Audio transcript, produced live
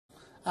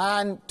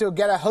and to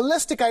get a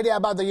holistic idea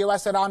about the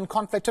U.S. Iran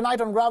conflict.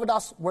 Tonight on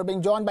Gravitas, we're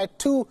being joined by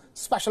two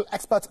special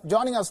experts.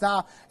 Joining us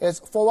now is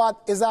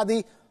Fawad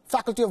Izadi,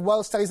 Faculty of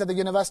World Studies at the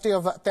University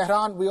of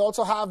Tehran. We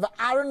also have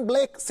Aaron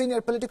Blake,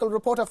 senior political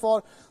reporter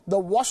for the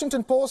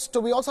Washington Post.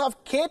 We also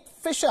have Kate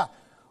Fisher,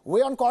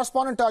 Wion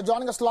correspondent,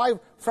 joining us live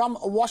from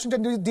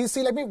Washington,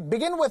 D.C. Let me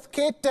begin with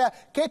Kate.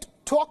 Kate,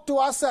 talk to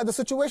us. The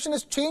situation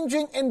is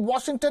changing in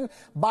Washington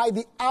by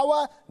the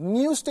hour.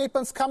 New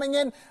statements coming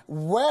in.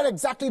 Where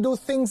exactly do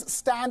things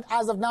stand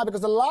as of now? Because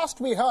the last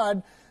we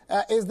heard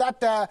is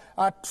that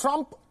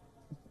Trump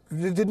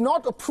did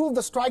not approve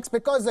the strikes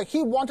because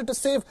he wanted to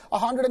save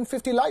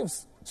 150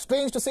 lives.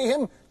 Strange to see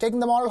him taking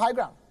the moral high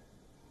ground.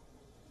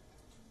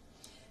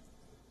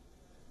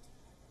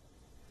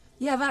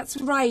 Yeah, that's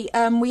right.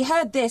 We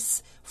heard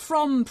this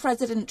from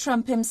President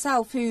Trump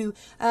himself, who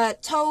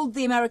told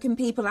the American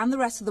people and the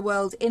rest of the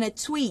world in a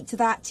tweet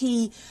that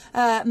he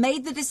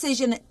made the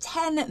decision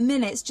 10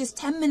 minutes, just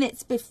 10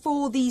 minutes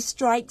before these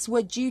strikes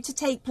were due to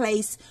take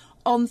place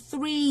on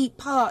three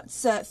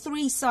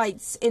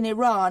sites in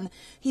Iran.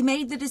 He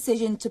made the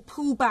decision to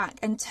pull back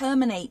and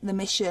terminate the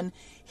mission.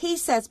 He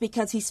says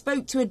because he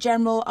spoke to a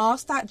general,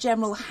 asked that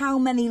general how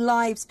many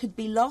lives could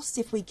be lost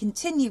if we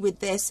continue with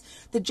this.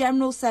 The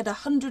general said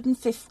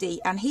 150,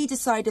 and he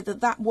decided that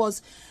that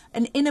was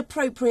an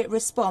inappropriate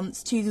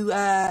response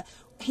to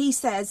he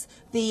says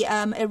the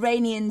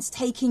Iranians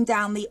taking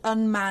down the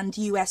unmanned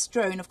U.S.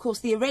 drone. Of course,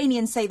 the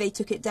Iranians say they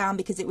took it down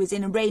because it was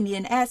in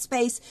Iranian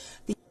airspace.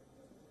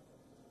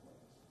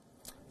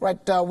 Right,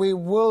 we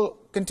will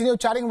continue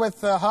chatting with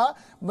her.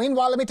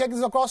 Meanwhile, let me take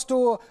this across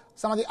to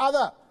some of the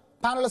other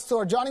panelists who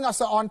are joining us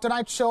on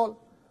tonight's show.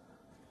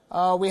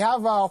 We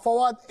have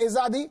Fawad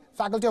Izadi,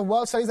 Faculty of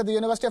World Studies at the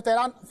University of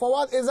Tehran.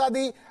 Fawad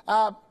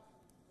Izadi,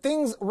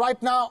 things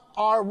right now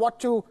are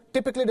what you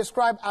typically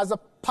describe as a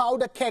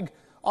powder keg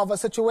of a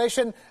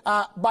situation,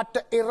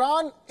 but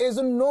Iran is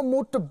in no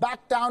mood to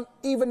back down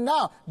even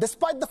now,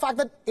 despite the fact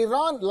that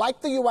Iran,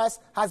 like the U.S.,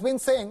 has been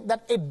saying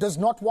that it does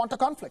not want a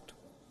conflict.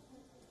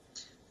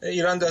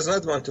 Iran does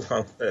not want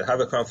to have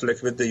a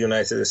conflict with the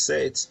United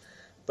States,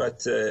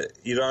 but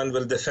Iran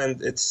will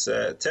defend its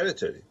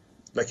territory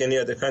like any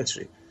other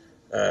country.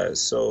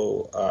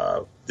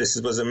 So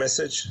this was a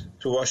message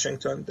to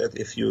Washington that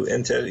if you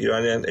enter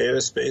Iranian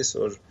airspace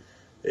or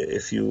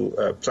if you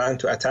plan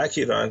to attack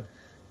Iran,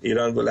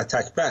 Iran will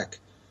attack back.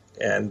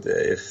 And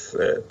if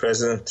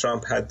President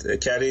Trump had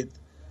carried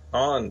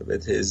on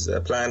with his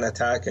planned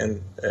attack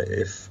and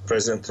if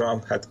President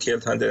Trump had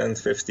killed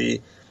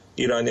 150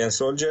 Iranian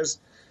soldiers,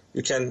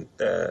 you can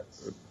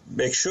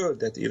make sure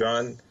that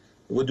Iran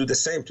would do the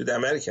same to the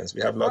Americans.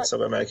 We have lots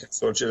of American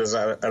soldiers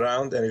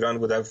around, and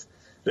Iran would have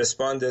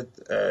responded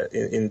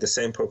in the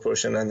same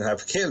proportion and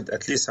have killed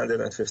at least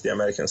 150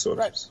 American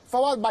soldiers. Right.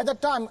 Fawad, by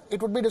that time,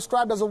 it would be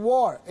described as a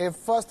war if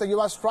first the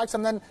U.S. strikes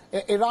and then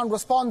Iran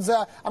responds.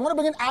 I'm going to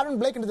bring in Aaron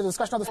Blake into the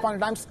discussion at this point in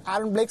time.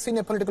 Aaron Blake,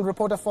 senior political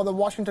reporter for the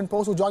Washington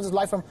Post, who joins us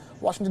live from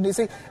Washington,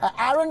 D.C.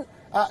 Aaron,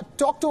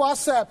 talk to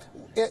us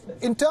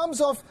in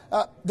terms of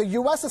the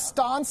U.S.'s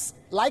stance,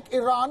 like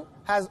Iran,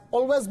 has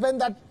always been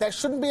that there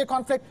shouldn't be a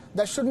conflict,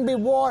 there shouldn't be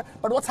war,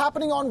 but what's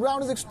happening on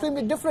ground is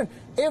extremely different.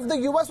 If the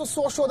U.S. was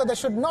so sure that there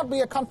should not be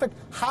a conflict,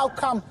 how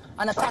come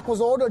an attack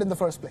was ordered in the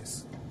first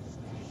place?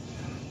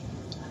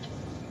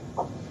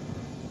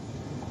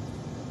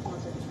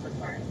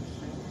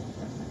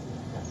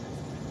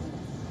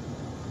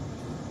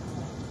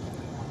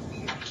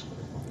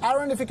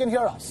 Aaron, if you can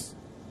hear us.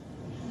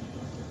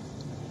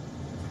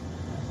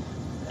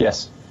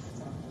 Yes.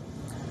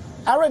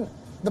 Aaron,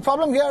 the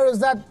problem here is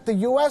that the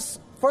U.S.,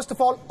 first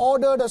of all,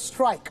 ordered a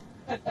strike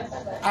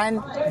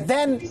and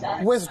then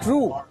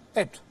withdrew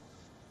it.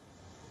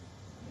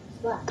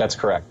 That's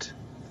correct,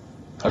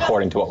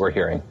 according to what we're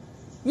hearing.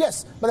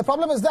 Yes, but the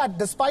problem is that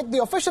despite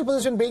the official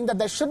position being that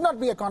there should not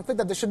be a conflict,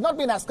 that there should not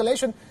be an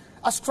escalation,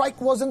 a strike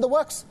was in the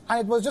works, and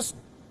it was just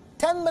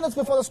 10 minutes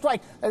before the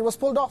strike that it was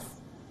pulled off.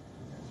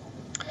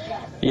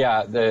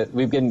 Yeah,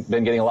 we've been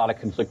getting a lot of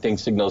conflicting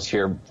signals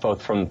here,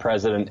 both from the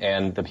president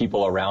and the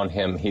people around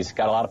him. He's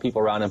got a lot of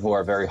people around him who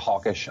are very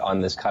hawkish on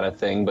this kind of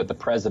thing, but the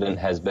president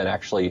has been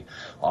actually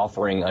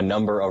offering a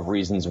number of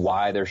reasons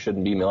why there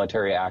shouldn't be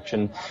military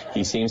action.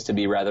 He seems to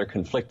be rather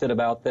conflicted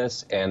about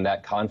this, and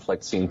that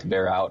conflict seemed to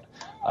bear out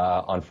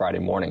on Friday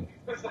morning.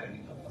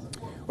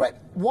 Right.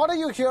 What are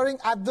you hearing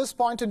at this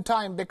point in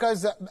time?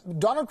 Because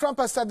Donald Trump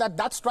has said that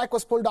that strike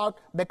was pulled out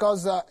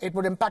because it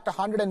would impact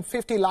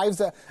 150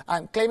 lives,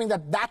 and claiming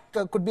that that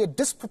could be a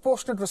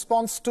disproportionate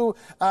response to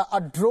a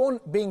drone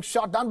being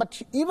shot down.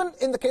 But even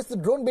in the case of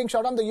the drone being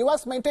shot down, the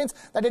U.S. maintains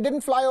that it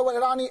didn't fly over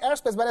Iranian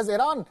airspace, whereas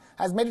Iran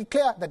has made it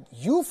clear that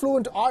you flew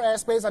into our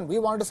airspace and we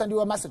wanted to send you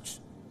a message.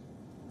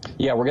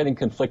 Yeah, we're getting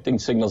conflicting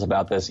signals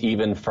about this,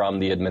 even from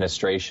the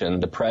administration.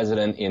 The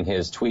president, in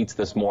his tweets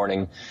this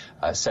morning,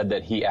 said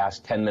that he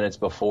asked 10 minutes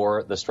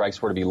before the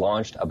strikes were to be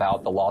launched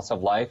about the loss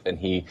of life, and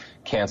he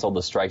canceled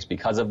the strikes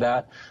because of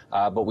that.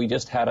 But we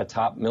just had a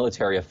top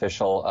military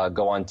official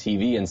go on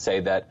TV and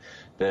say that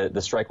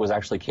The strike was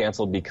actually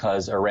canceled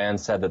because Iran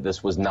said that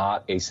this was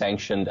not a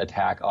sanctioned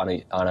attack on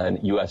a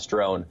U.S.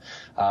 drone.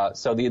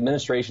 So the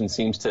administration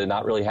seems to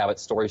not really have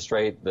its story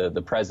straight.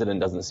 The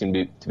president doesn't seem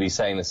to be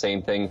saying the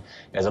same thing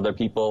as other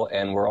people,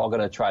 and we're all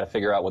going to try to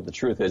figure out what the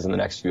truth is in the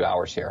next few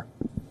hours here.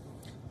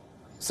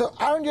 So,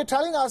 Aaron, you're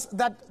telling us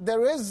that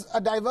there is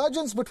a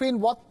divergence between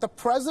what the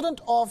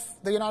president of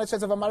the United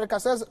States of America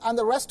says and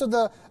the rest of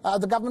the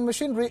government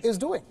machinery is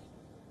doing.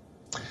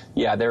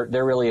 Yeah,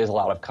 there really is a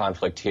lot of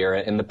conflict here.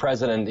 And the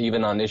president,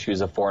 even on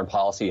issues of foreign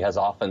policy, has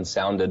often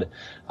sounded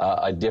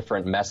a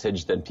different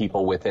message than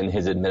people within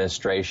his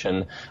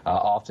administration.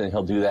 Often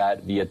he'll do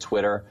that via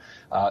Twitter.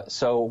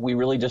 So we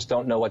really just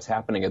don't know what's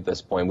happening at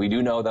this point. We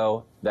do know,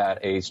 though, that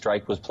a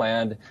strike was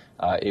planned.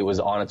 It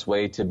was on its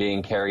way to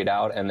being carried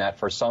out, and that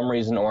for some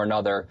reason or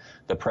another,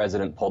 the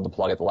president pulled the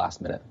plug at the last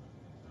minute.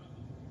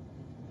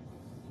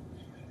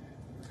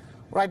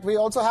 Right. We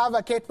also have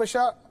Kate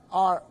Fisher,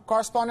 our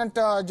correspondent,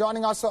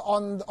 joining us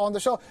on the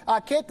show.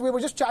 Kate, we were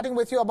just chatting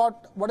with you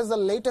about what is the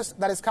latest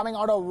that is coming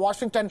out of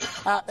Washington.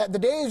 The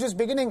day is just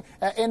beginning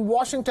in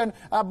Washington,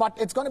 but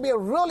it's going to be a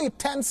really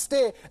tense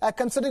day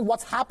considering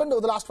what's happened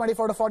over the last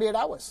 24 to 48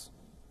 hours.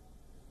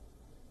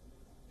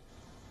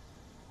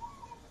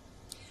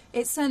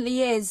 It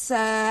certainly is,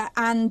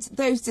 and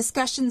those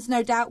discussions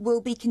no doubt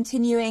will be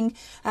continuing.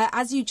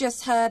 As you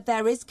just heard,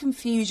 there is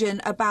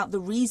confusion about the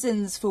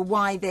reasons for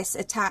why this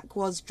attack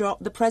was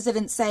dropped. The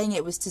president saying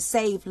it was to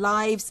save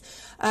lives.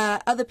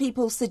 Other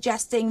people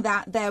suggesting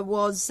that there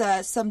was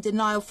some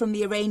denial from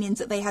the Iranians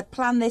that they had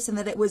planned this and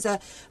that it was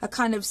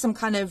some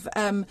kind of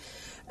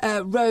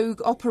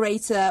rogue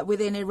operator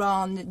within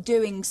Iran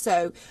doing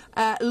so.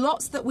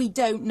 Lots that we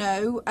don't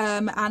know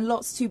and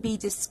lots to be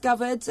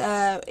discovered.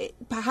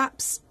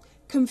 Perhaps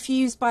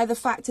confused by the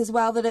fact as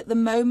well that at the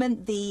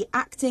moment the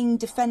acting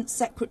defence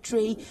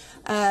secretary,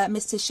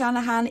 Mr.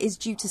 Shanahan, is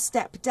due to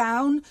step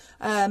down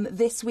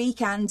this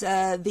week, and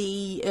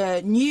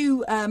the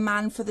new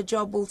man for the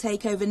job will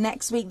take over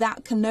next week.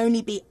 That can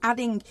only be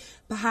adding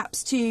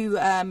perhaps to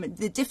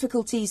the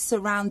difficulties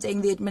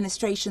surrounding the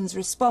administration's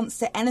response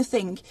to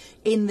anything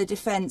in the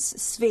defence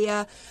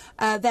sphere.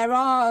 There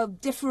are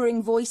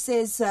differing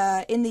voices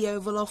in the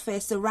Oval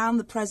Office around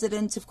the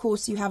president. Of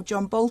course, you have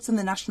John Bolton,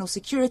 the National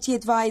Security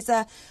Advisor,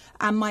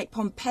 and Mike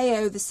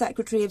Pompeo, the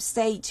Secretary of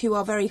State, who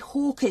are very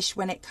hawkish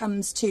when it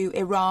comes to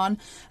Iran,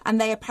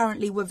 and they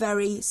apparently were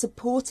very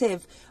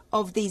supportive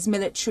of these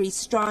military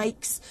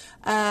strikes.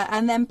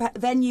 And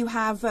then you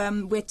have,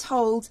 we're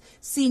told,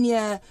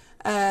 senior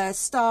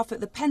staff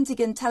at the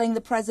Pentagon telling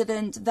the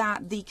president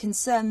that the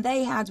concern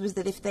they had was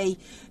that if they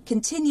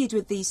continued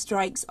with these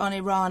strikes on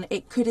Iran,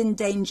 it could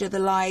endanger the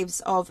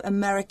lives of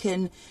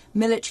American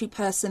military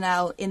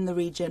personnel in the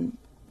region.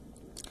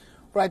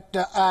 Right.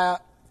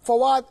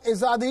 Fawad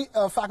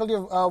Izadi, Faculty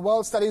of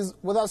World Studies,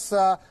 with us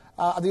at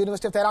the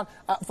University of Tehran.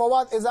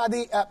 Fawad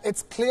Izadi,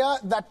 it's clear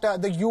that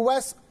the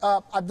U.S.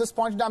 At this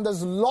point in time,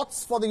 there's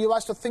lots for the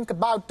U.S. to think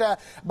about,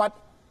 but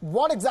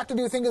what exactly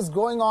do you think is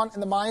going on in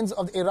the minds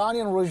of the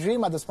Iranian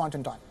regime at this point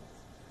in time?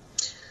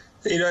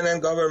 The Iranian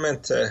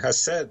government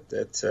has said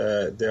that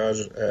they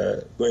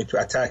are going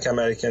to attack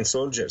American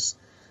soldiers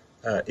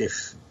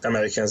if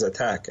Americans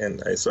attack.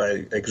 And so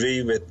I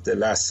agree with the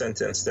last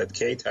sentence that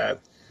Kate had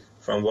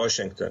from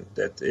Washington,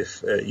 that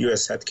if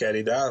U.S. had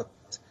carried out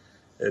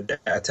the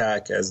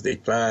attack as they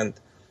planned,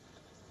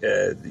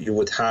 you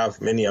would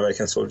have many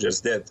American soldiers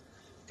dead.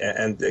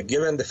 And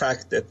given the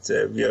fact that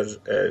we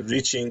are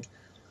reaching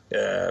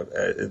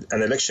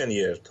an election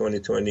year,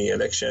 2020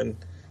 election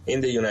in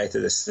the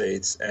United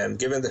States, and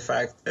given the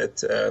fact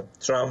that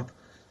Trump...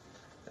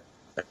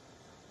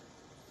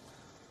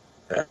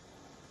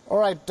 All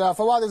right,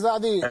 Fawad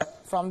Izadi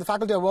from the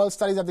Faculty of World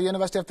Studies at the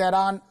University of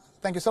Tehran,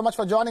 thank you so much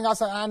for joining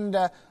us. And,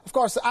 of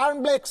course,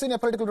 Aaron Blake, senior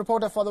political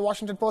reporter for the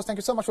Washington Post, thank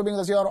you so much for being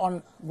with us here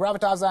on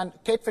Gravitas, and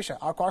Kate Fisher,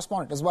 our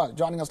correspondent as well,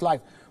 joining us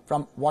live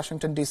from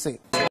Washington, D.C.